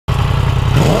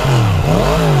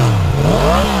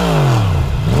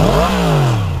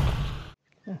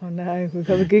we've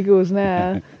got the giggles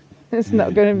now. It's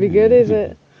not going to be good, is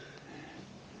it?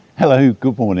 Hello,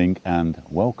 good morning and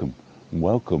welcome.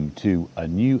 Welcome to a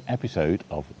new episode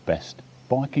of Best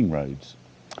Biking Roads.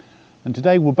 And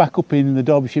today we're back up in the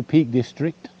Derbyshire Peak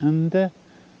District and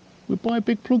we're by a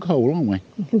big plug hole, aren't we?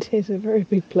 It is a very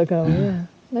big plug hole, yeah.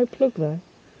 No plug though.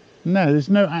 No, there's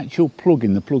no actual plug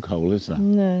in the plug hole, is there?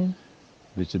 No.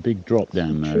 There's a big drop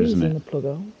down there, Trees isn't in it? the plug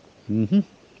hole. Mm-hmm.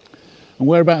 And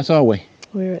whereabouts are we?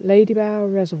 We're at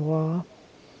Ladybower Reservoir.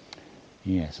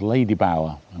 Yes,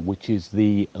 Ladybower, which is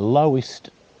the lowest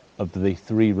of the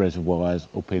three reservoirs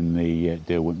up in the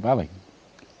Derwent Valley.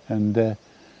 And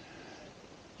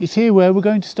it's here where we're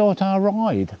going to start our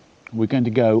ride. We're going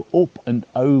to go up and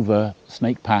over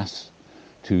Snake Pass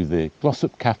to the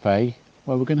Glossop Cafe,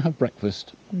 where we're going to have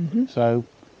breakfast. So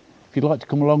if you'd like to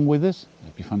come along with us,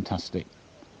 that'd be fantastic.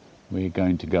 We're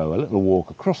going to go a little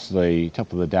walk across the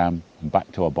top of the dam and back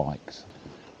to our bikes.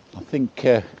 I think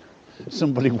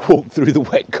somebody walked through the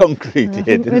wet concrete here,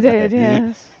 didn't they? Did,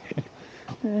 yes.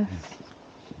 Yes.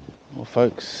 Well,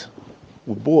 folks,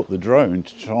 we bought the drone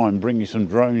to try and bring you some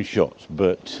drone shots,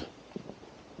 but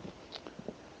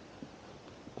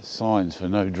the signs for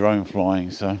no drone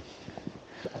flying, so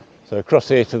across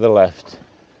here to the left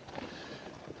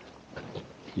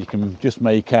you can just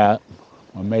make out,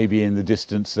 or maybe in the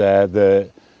distance there,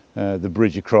 the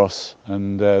bridge across,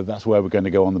 and that's where we're going to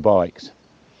go on the bikes.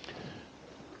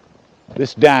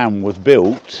 This dam was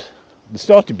built, they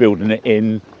started building it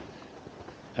in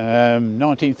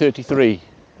 1933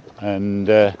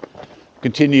 and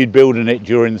continued building it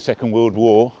during the Second World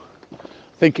War. I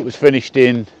think it was finished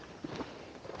in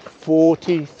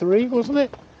 43, wasn't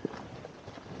it?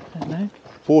 I don't know.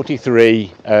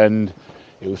 43, and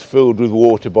it was filled with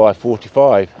water by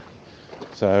 45.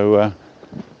 So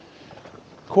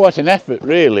quite an effort,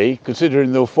 really,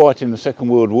 considering they were fighting the Second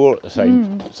World War at the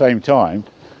same time,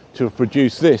 to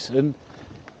produce this. And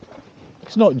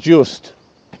it's not just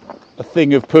a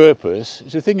thing of purpose;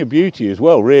 it's a thing of beauty as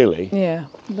well, really. Yeah,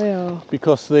 they are.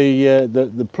 Because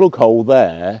the plug hole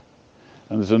there,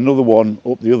 and there's another one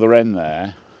up the other end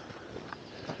there.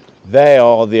 They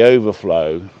are the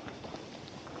overflow,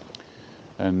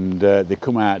 and they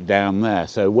come out down there.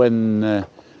 So when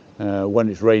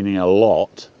it's raining a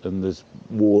lot and there's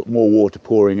more water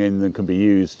pouring in than can be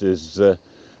used as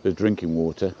drinking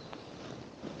water,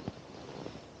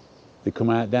 they come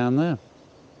out down there.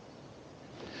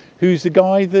 Who's the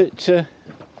guy that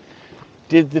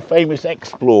did the famous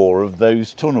explore of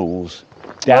those tunnels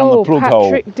down the plug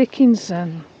hole? Patrick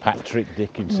Dickinson. Patrick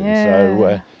Dickinson. Yeah.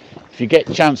 So if you get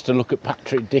a chance to look at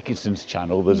Patrick Dickinson's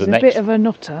channel, there's He's a bit of a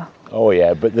nutter. Oh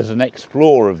yeah, but there's an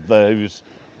explorer of those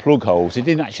plug holes. He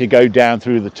didn't actually go down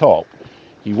through the top.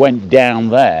 He went down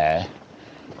there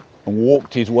and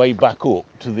walked his way back up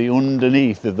to the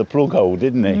underneath of the plug hole,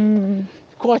 didn't he?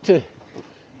 Quite a...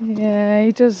 Yeah,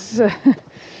 he does...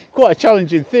 quite a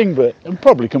challenging thing, but and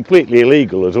probably completely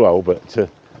illegal as well, but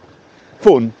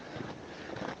fun.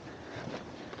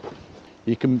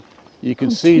 You can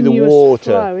see the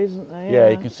water flow, isn't there? Yeah,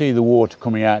 you can see the water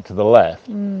coming out to the left,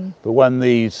 but when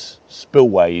these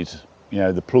spillways, you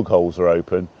know, the plug holes are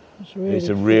open, it's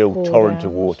a real torrent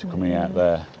of water coming out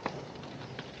there.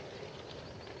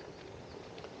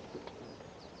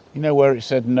 You know where it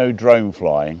said no drone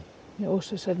flying? It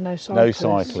also said no cycling. No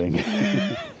cycling.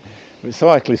 But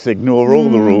cyclists ignore all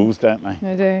the rules, don't they?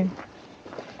 They do.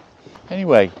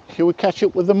 Anyway, shall we catch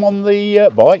up with them on the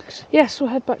bikes? Yes, we'll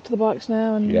head back to the bikes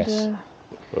now and... Yes.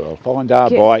 We'll find our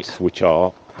bikes, which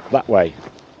are that way.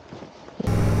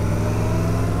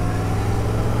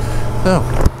 So,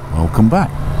 welcome back.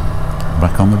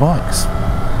 Back on the bikes.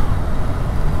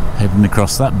 Heading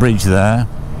across that bridge there,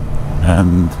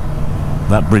 and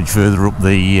that bridge further up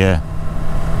the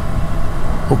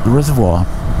reservoir.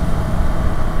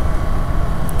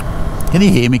 Can you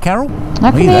hear me, Carol?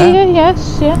 I can hear you,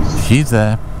 yes, yes. She's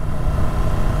there.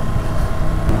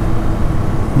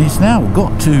 And it's now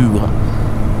got to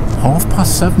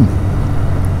 7:30.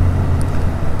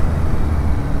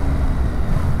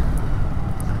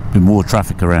 Bit more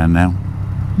traffic around now.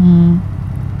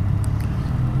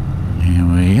 Here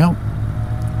we go.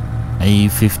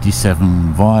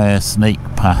 A57 via Snake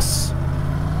Pass.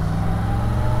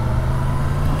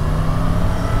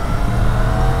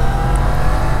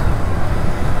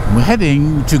 We're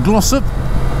heading to Glossop,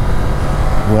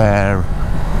 where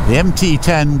the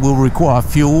MT10 will require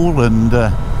fuel, and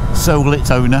so will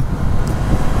its owner.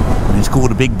 And it's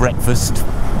called a big breakfast.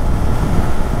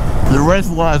 The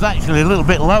reservoir is actually a little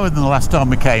bit lower than the last time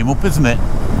we came up, isn't it?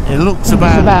 It looks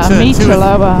about a metre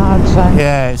lower, I'd say.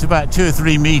 Yeah, it's about 2 or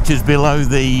 3 metres below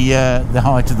the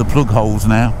height of the plug holes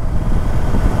now.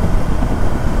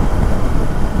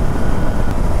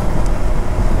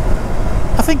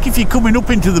 think if you're coming up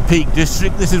into the Peak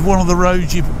District, this is one of the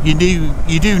roads you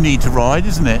do need to ride,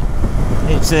 isn't it?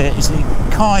 It's a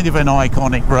kind of an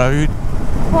iconic road.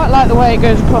 Quite like the way it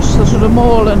goes across the sort of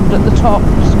moorland at the top.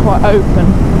 It's quite open.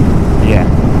 Yeah.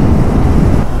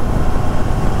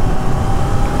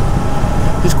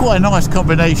 It's quite a nice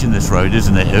combination, this road,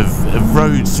 isn't it? Of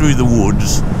roads through the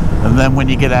woods, and then when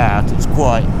you get out, it's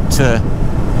quite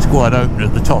open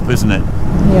at the top, isn't it?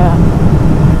 Yeah.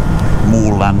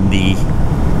 Moorlandy.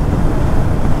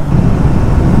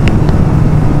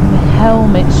 The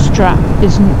helmet strap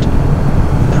isn't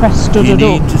pressed You up.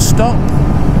 need to stop.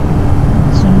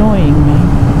 It's annoying me.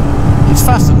 It's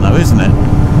fastened though, isn't it?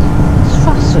 It's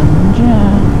fastened,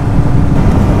 yeah.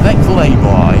 Next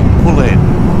lay-by, pull in.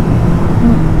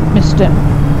 Missed it.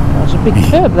 There's a big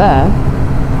curb there.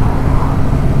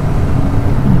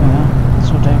 Yeah,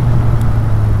 this will do.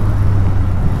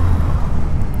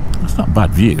 That's not a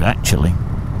bad view, actually.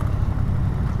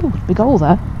 Ooh, big hole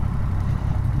there.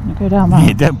 I'll go down there.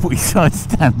 Yeah, don't put your side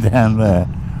stand down there.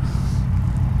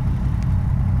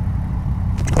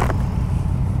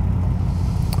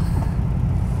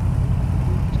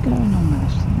 What's going on with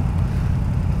this thing?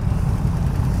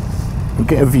 We'll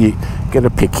get a view, get a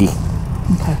picky.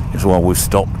 Okay. Is while we've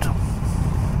stopped.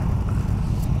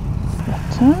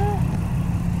 Better.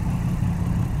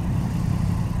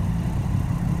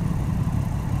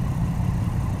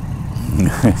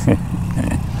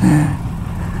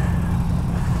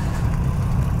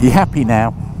 You happy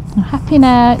now? I'm happy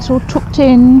now. It's all tucked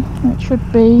in where it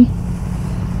should be.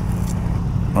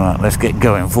 Right, let's get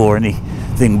going before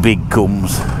anything big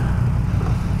comes.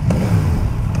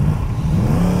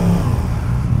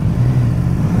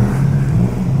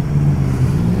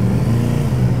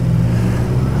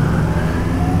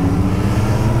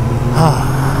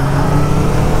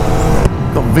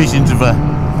 Got visions of a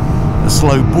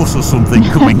slow bus or something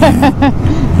coming.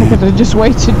 We could have just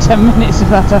waited 10 minutes if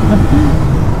that happened.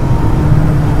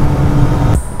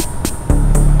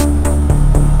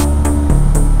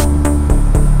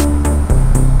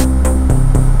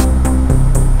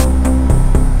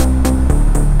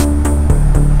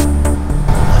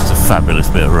 That's a fabulous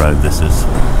bit of road, this is.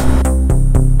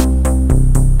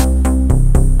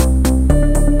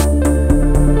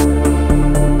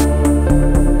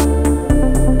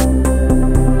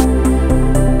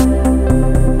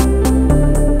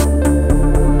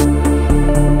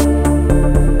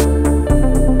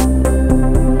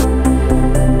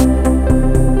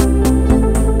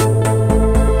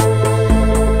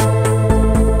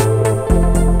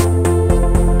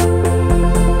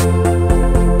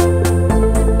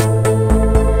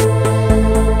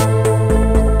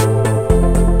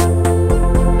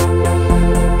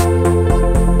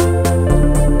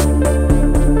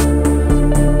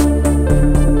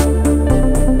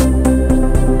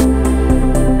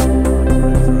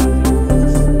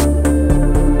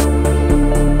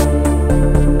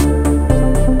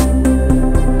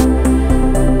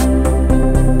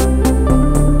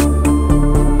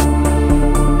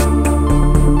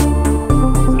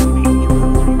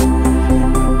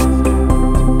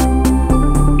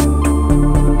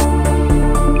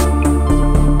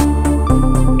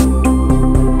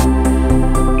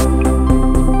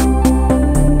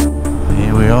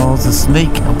 The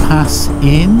Snake Pass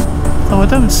Inn. Oh, I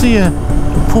don't see a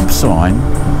pub sign.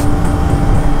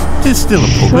 It is still a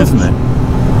pub, isn't it?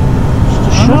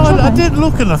 I did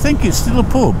look and I think it's still a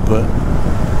pub, but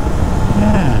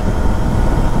yeah.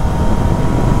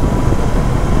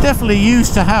 Definitely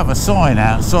used to have a sign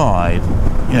outside,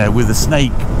 you know, with a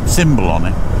snake symbol on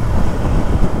it.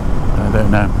 I don't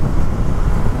know.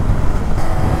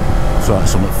 It's like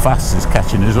something fast is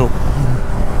catching us up.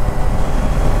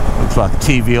 Looks like a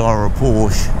TVR or a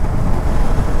Porsche.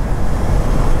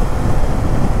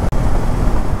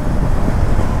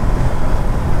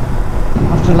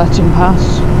 Have to let him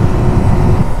pass.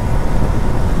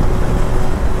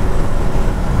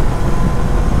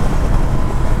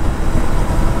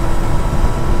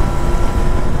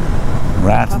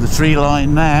 We're out of the tree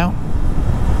line now.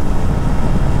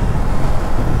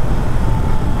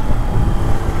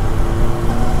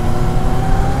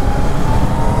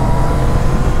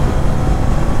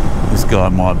 This guy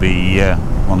might be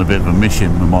on a bit of a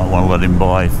mission. We might want to let him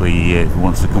by if he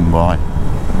wants to come by.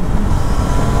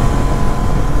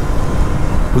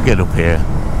 We'll get up here.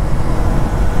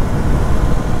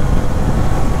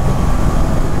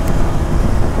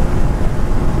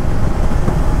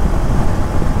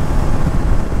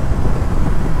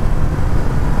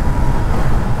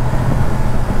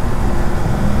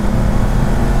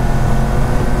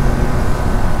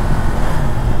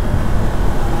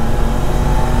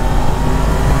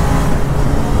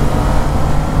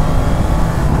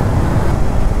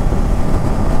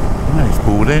 No, it's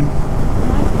pulled in.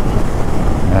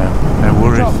 No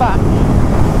worries. Drop back.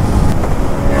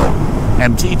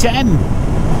 MT10.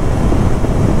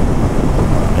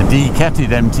 A decatted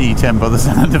MT10 by the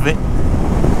sound of it.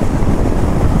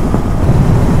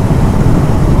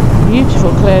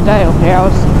 Beautiful clear day up here. I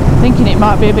was thinking it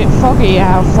might be a bit foggy,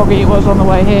 how foggy it was on the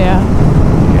way here.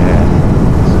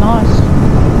 Yeah. It's nice.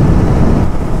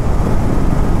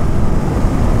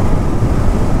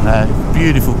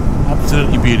 Beautiful,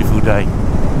 absolutely beautiful day.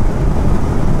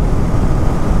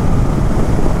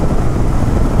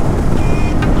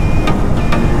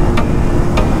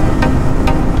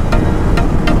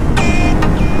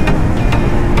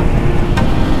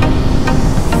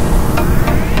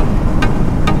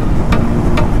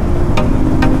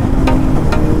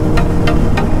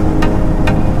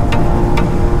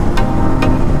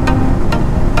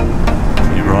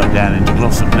 Right down into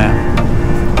Glossop now.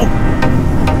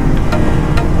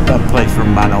 That place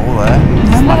from Manor there.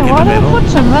 Smack in the why middle. don't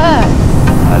put them there?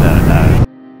 I don't know.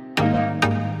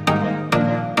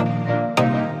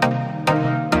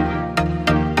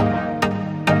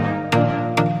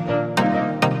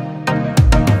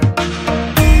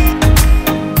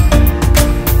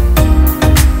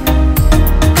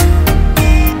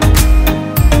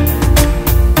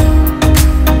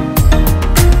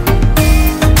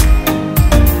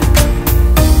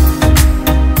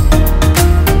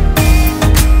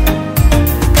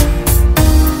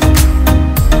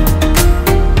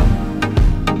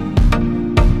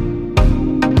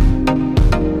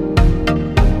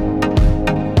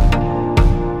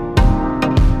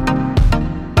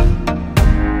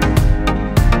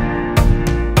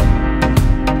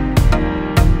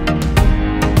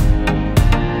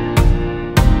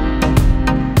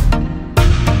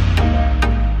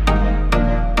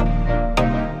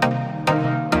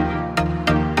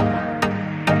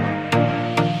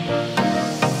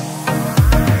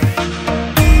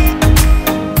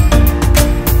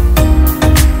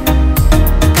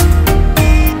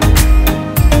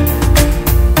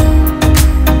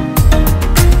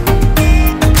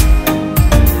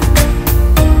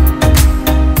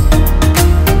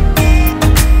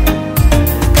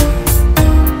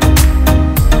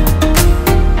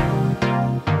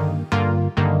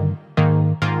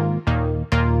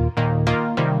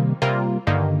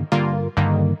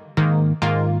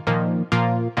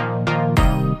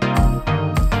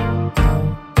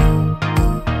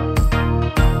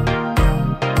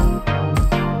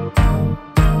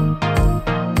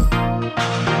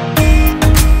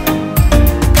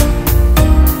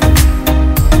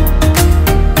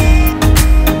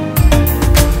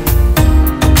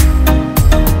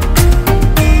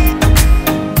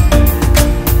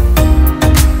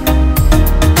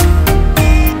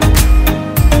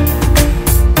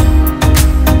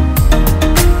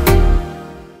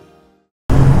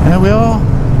 We are,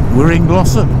 we're in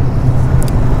Glossop,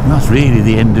 and that's really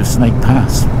the end of Snake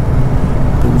Pass,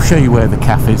 but we'll show you where the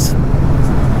cafe is.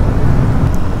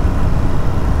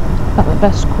 That's the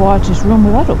best, quietest run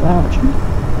we've had up there actually.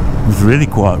 It was a really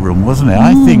quiet run, wasn't it?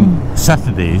 I think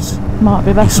Saturdays might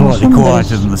be better is slightly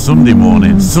quieter than the Sunday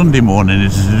morning. Sunday morning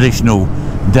is a traditional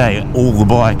day, all the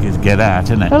bikers get out,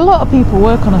 isn't it? A lot of people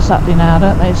work on a Saturday now,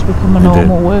 don't they? It's become a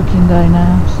normal working day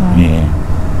now. So. Yeah.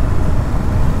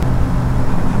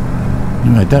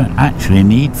 I don't actually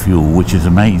need fuel, which is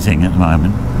amazing at the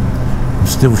moment. I'm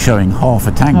still showing half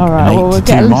a tank. Alright, well we'll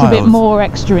get a little bit more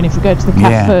extra in if we go to the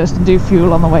cafe first and do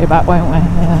fuel on the way back, won't we?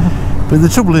 Yeah. But the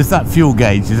trouble is that fuel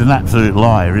gauge is an absolute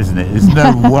liar, isn't it? There's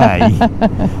no way,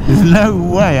 there's no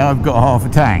way I've got half a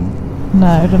tank.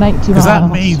 No, done 80 miles. Because that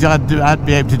means I'd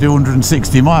be able to do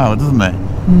 160 miles, doesn't it?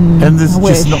 And there's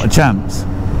just not a chance.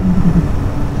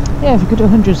 Yeah, if you could do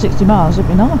 160 miles, it'd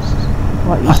be nice.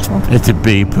 Quite useful. It'd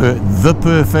be the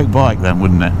perfect bike then,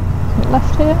 wouldn't it? Is it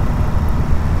left here?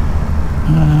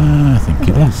 I think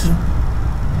it is.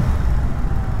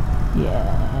 Yes.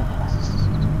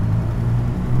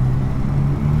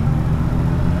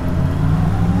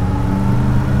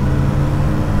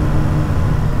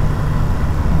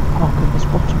 I'll park at this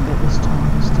bottom bit this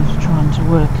time instead of trying to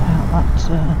work out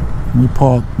that. We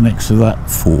park next to that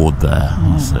Ford there.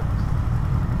 That's it.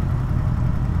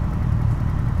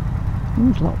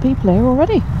 There's a lot of people here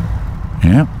already.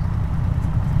 Yeah.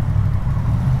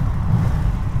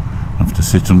 Have to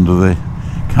sit under the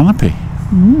canopy.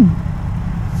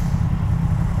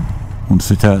 Want to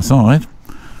sit outside.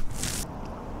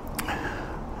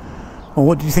 Well,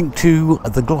 what do you think to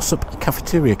the Glossop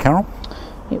cafeteria, Carol?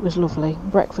 It was lovely.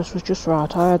 Breakfast was just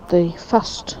right. I had the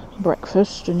fast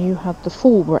breakfast and you had the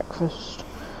full breakfast.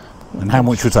 And how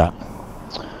much was that?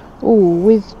 Oh,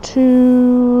 with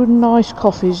 2 nice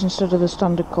coffees instead of the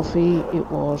standard coffee, it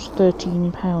was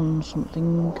 £13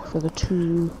 something for the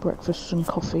 2 breakfasts and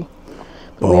coffee.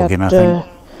 But Bargain, we had I think.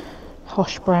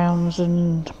 hash browns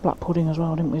and black pudding as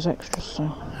well, didn't we, as extras?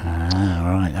 So. Ah,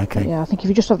 right, okay. But yeah, I think if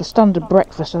you just have the standard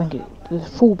breakfast, I think the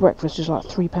full breakfast is like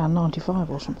 £3.95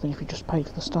 or something if you just pay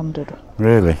for the standard.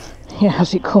 Really? Yeah,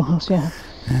 as it comes, yeah.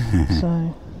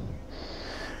 So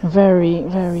very,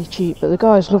 very cheap. But the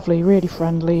guy's lovely, really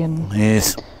friendly, and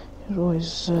Yes. he's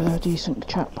always a decent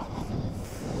chap.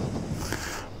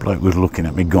 Bloke was looking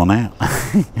at me, gone out,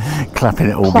 clapping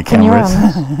at all the Clapping your cameras.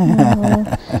 hands. Yeah, well,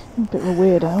 a bit of a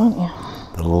weirdo, aren't you?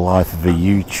 The life of a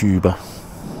YouTuber.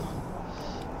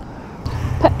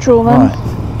 Petrol then?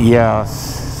 Right.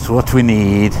 Yes, it's what we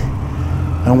need.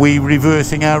 And we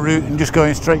reversing our route and just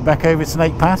going straight back over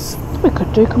Snake Pass? We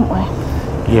could do, couldn't we?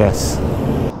 Yes.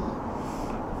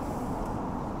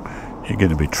 You're going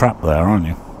to be trapped there, aren't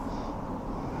you?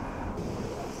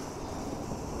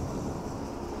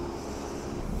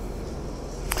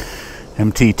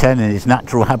 MT10 in its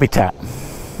natural habitat. Took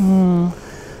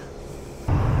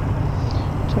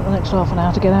the next half an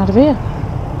hour to get out of here.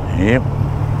 Yep.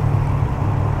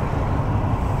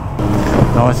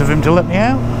 Nice of him to let me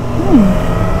out.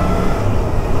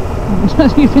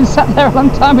 You've been sat there a long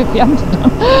time if you haven't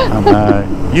done.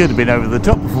 You'd have been over the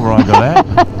top before I got out.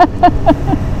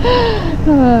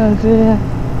 Oh dear.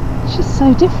 It's just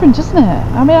so different, isn't it?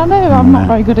 I mean, I know I'm not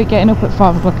very good at getting up at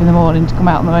 5 o'clock in the morning to come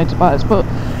out on the motorbikes, but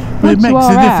it once you makes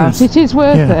are a out, difference. it is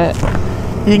worth it.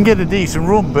 You can get a decent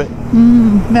run, but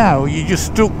now you're just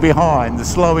stuck behind the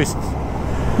slowest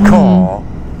car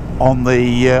on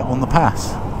the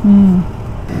pass.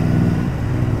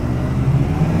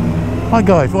 Hi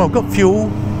guys, well I've got fuel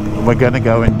and we're going to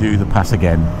go and do the pass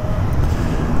again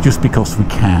just because we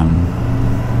can.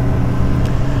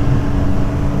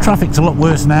 Traffic's a lot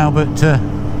worse now, but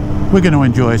we're going to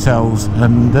enjoy ourselves,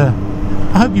 and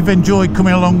I hope you've enjoyed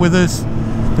coming along with us.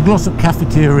 The Glossop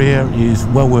Cafeteria is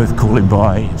well worth calling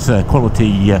by. It's a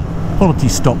quality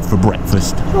stop for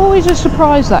breakfast. It's always a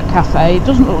surprise, that cafe. It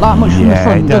doesn't look like much from the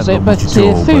front, does it? But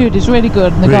the food is really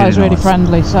good and the guy's really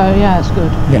friendly, so yeah, it's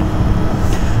good. Yeah.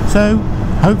 So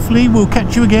hopefully we'll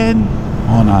catch you again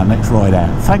on our next ride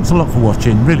out. Thanks a lot for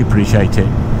watching, really appreciate it.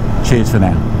 Cheers for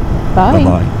now. Bye. Bye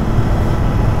bye.